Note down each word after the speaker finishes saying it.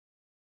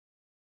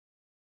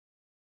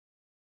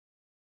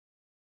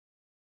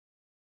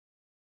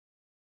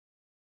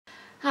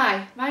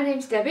Hi, my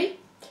name's Debbie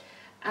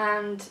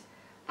and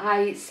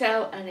I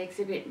sell and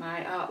exhibit my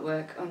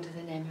artwork under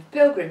the name of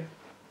Pilgrim.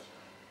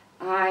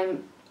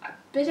 I'm a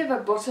bit of a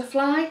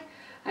butterfly.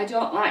 I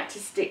don't like to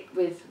stick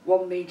with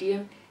one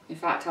medium. In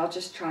fact, I'll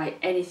just try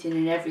anything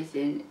and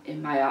everything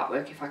in my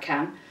artwork if I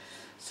can.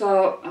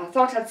 So I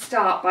thought I'd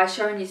start by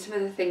showing you some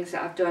of the things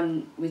that I've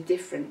done with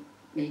different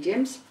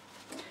mediums.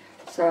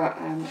 So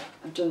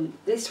I've done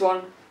this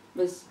one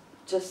was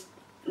just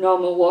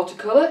normal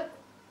watercolour.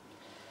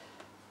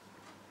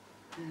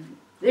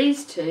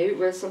 These two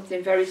were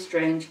something very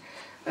strange.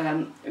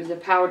 It was a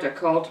powder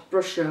called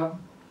Brusho,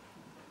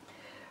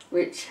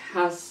 which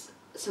has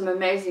some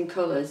amazing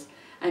colours,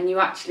 and you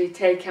actually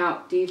take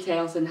out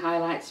details and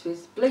highlights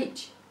with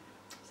bleach.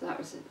 So that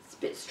was it's a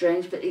bit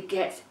strange, but it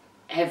gets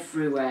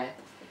everywhere.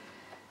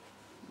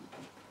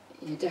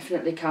 You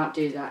definitely can't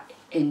do that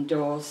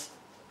indoors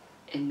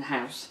in the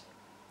house.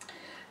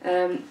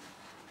 The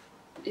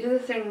other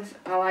things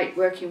I like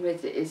working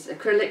with is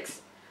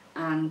acrylics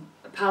and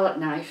a palette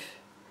knife.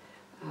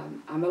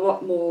 I'm a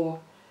lot more,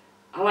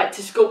 I like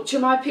to sculpture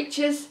my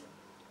pictures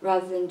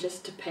rather than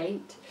just to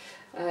paint.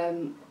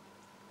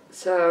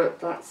 So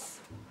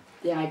that's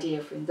the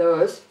idea from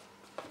those.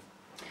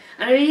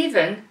 And I've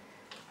even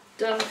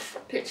done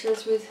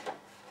pictures with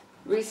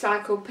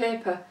recycled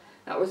paper.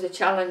 That was a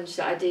challenge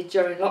that I did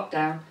during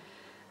lockdown,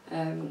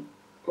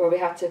 where we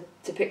had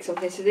to pick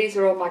something. So these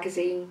are all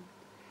magazines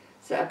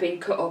that have been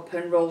cut up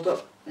and rolled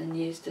up and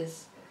used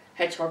as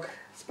hedgehog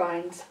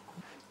spines.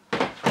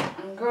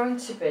 I'm going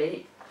to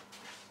be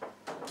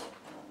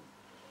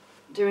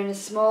doing a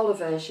smaller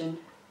version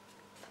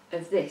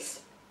of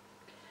this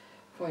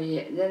for you.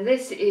 And then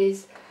this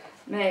is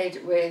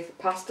made with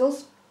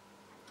pastels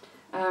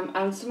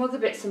and some other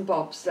bits and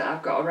bobs that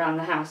I've got around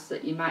the house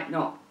that you might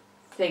not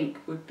think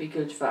would be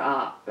good for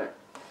art, but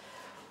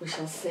we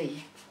shall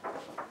see.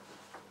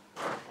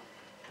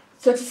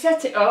 So to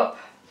set it up,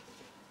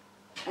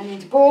 I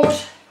need a board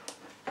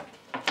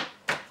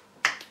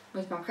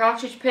with my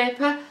cartridge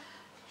paper.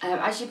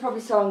 As you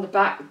probably saw on the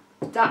back,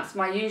 that's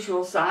my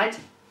usual side.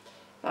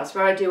 That's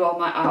where I do all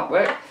my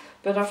artwork.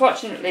 But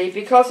unfortunately,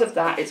 because of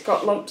that, it's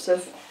got lumps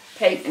of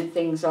paint and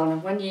things on.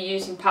 And when you're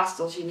using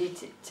pastels, you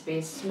need it to be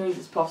as smooth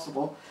as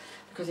possible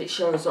because it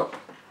shows up.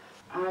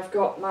 I've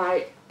got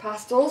my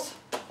pastels.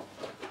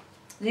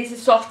 These are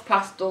soft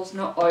pastels,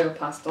 not oil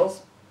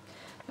pastels.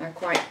 They're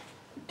quite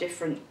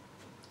different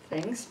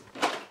things.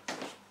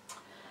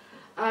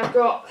 I've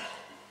got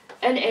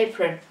an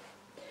apron,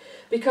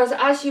 because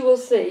as you will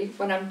see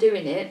when I'm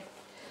doing it,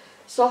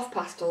 soft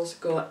pastels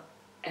go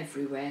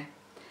everywhere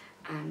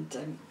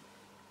and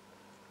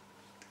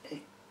it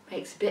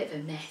makes a bit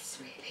of a mess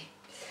really,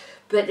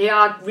 but they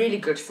are really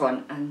good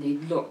fun and they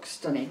look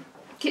stunning.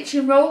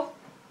 Kitchen roll,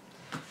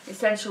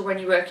 essential when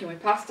you're working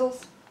with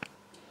pastels.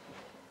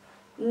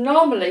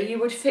 Normally you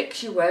would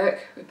fix your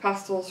work with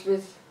pastels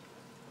with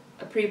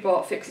a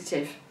pre-bought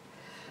fixative,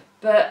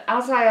 but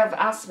as I have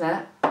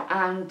asthma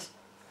and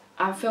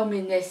I'm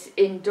filming this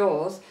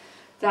indoors,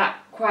 that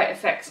quite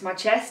affects my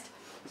chest.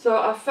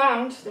 So I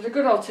found that a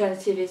good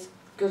alternative is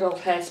good old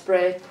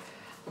hairspray.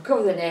 I'll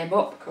cover the name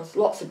up because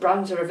lots of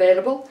brands are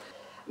available.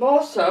 I'm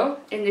also,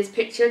 in this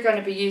picture, going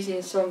to be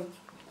using some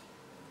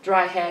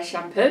dry hair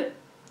shampoo,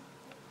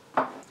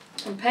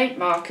 some paint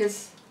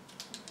markers,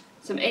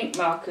 some ink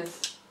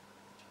markers,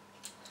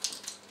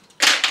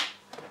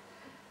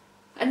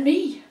 and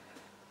me.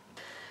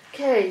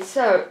 Okay,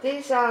 so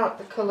these are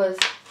the colours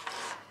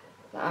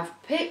that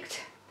I've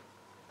picked.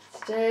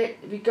 Today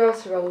we go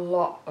through a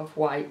lot of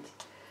white.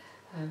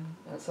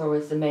 That's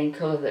always the main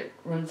colour that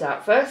runs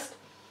out first.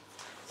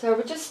 So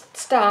we just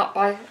start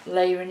by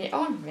layering it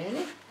on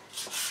really.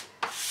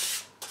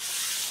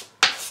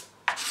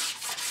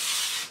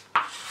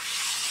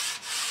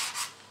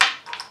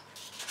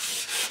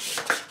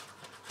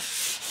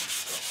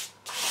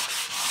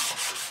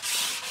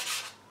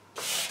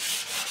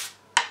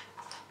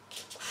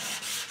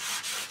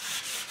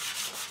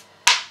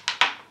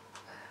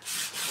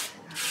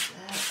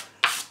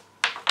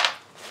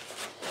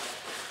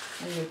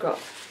 And you've got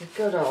the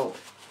good old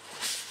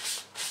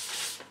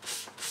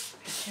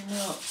picking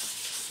up.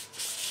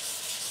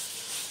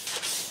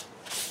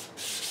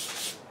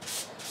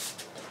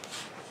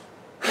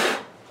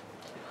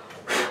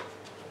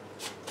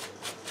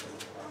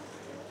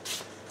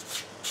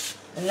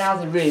 And now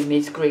the room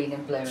is green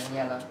and blue and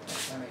yellow.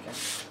 There we go.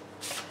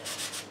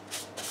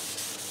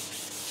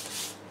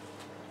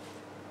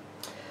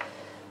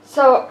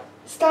 So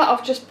start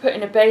off just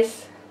putting a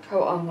base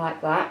coat on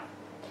like that.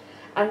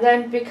 And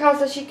then,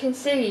 because as you can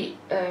see,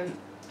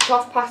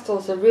 soft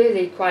pastels are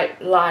really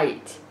quite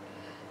light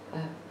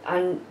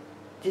and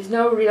there's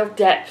no real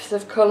depth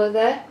of colour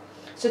there.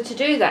 So to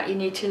do that you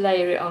need to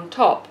layer it on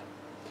top.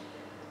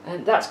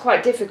 And that's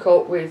quite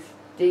difficult with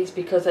these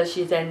because as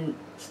you then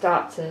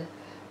start to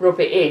rub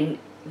it in,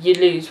 you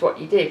lose what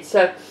you did.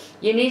 So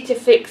you need to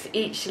fix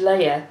each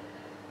layer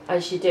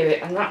as you do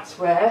it, and that's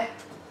where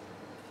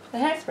the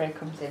hairspray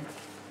comes in.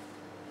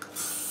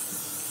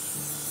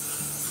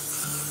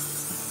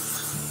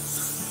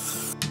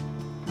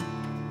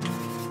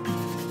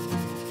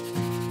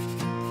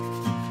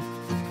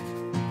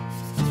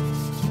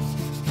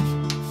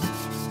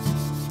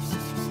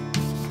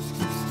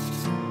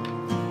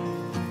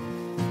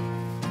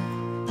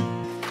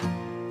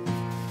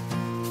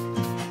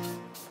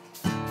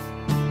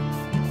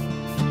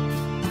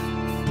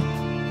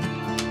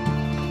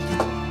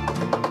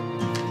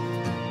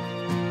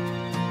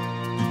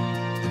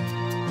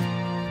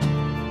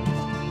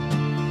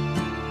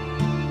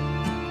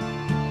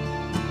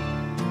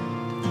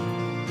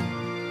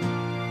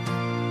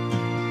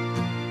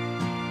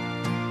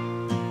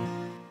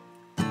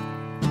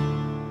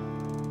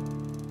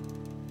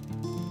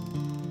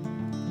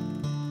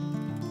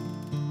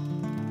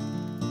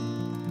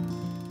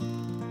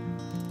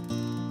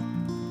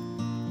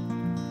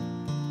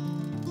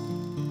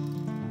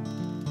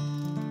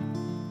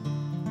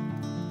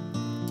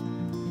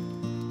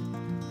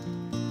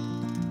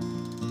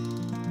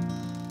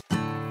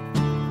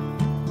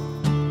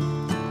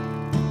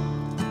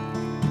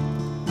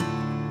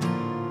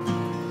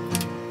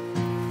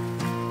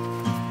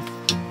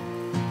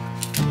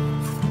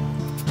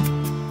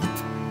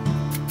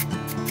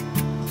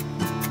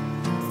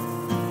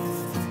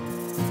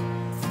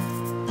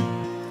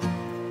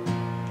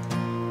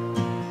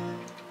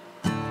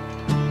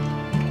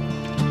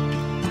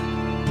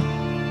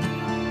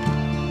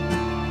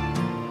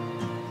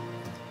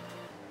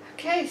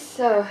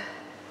 So,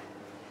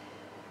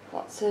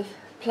 lots of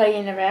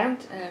playing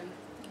around. As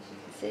you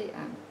can see,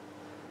 I'm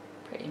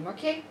pretty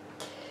mucky,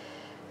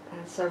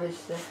 and so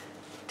is the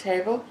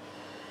table.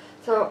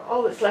 So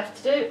all that's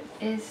left to do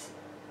is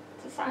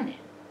to sign it.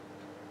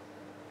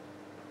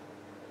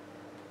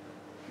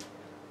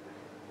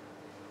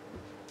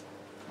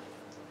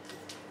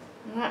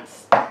 And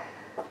that's the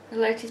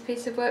latest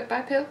piece of work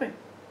by Pilgrim.